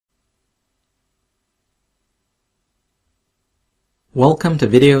Welcome to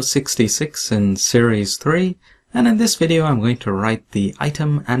video 66 in series 3, and in this video I'm going to write the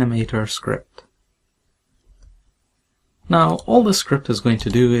item animator script. Now all the script is going to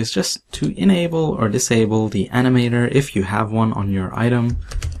do is just to enable or disable the animator if you have one on your item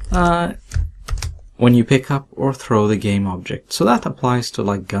when you pick up or throw the game object. So that applies to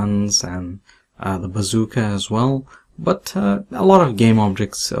like guns and the bazooka as well, but a lot of game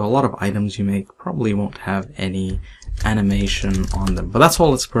objects, a lot of items you make probably won't have any animation on them, but that's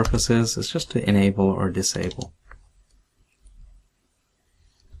all its purpose is. It's just to enable or disable.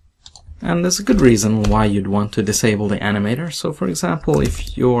 And there's a good reason why you'd want to disable the animator. So for example,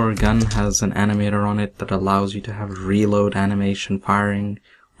 if your gun has an animator on it that allows you to have reload animation firing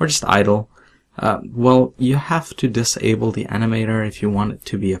or just idle, well, you have to disable the animator if you want it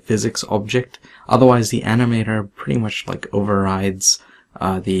to be a physics object. Otherwise the animator pretty much like overrides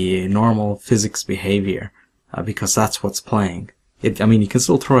the normal physics behavior. Because that's what's playing. I mean, you can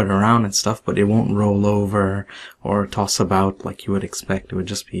still throw it around and stuff, but it won't roll over or toss about like you would expect. It would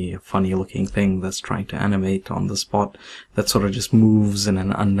just be a funny looking thing that's trying to animate on the spot that sort of just moves in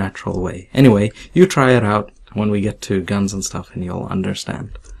an unnatural way. Anyway, you try it out when we get to guns and stuff and you'll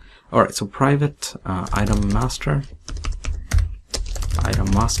understand. Alright, so private item master,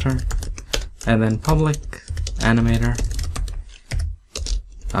 and then public animator,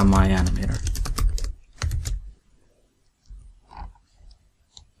 my animator.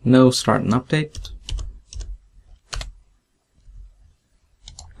 No start and update,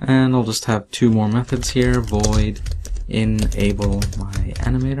 and I'll just have two more methods here: void enable my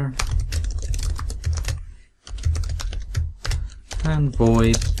animator and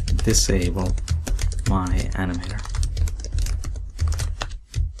void disable my animator.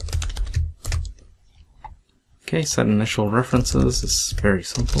 Okay, set initial references is very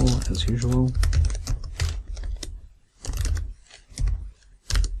simple as usual.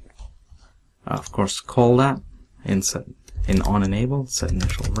 Of course, call that in on enable, set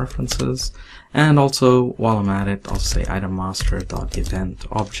initial references, and also while I'm at it, I'll say item master dot event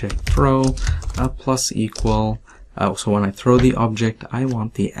object throw plus equal. So when I throw the object, I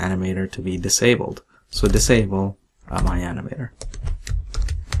want the animator to be disabled. So disable my animator.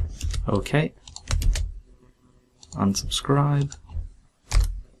 Okay. Unsubscribe.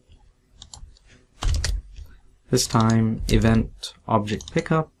 This time event object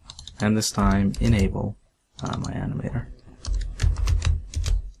pickup. And this time enable my animator.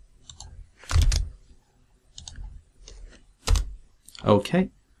 Okay,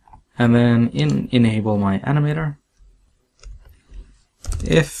 and then enable my animator.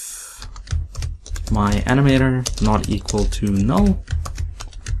 If my animator not equal to null,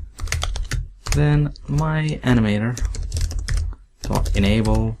 then my animator dot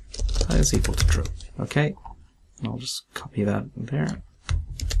enable is equal to true. Okay, I'll just copy that there.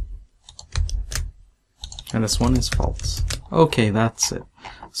 And this one is false. Okay, that's it.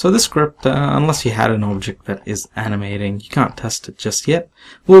 So this script, unless you had an object that is animating, you can't test it just yet.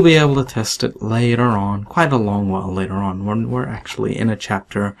 We'll be able to test it later on, quite a long while later on, when we're actually in a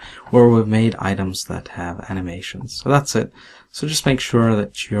chapter where we've made items that have animations. So that's it. So just make sure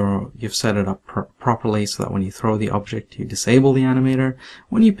that you've set it up properly so that when you throw the object, you disable the animator.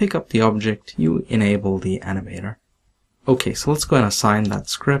 When you pick up the object, you enable the animator. Okay, so let's go and assign that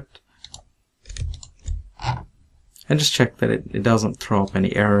script. And just check that it doesn't throw up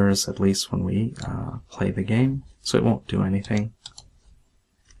any errors, at least when we play the game. So it won't do anything.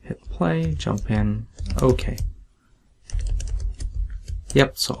 Hit play, jump in, okay.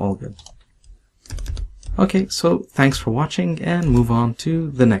 Yep, so all good. Okay, so thanks for watching, and move on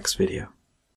to the next video.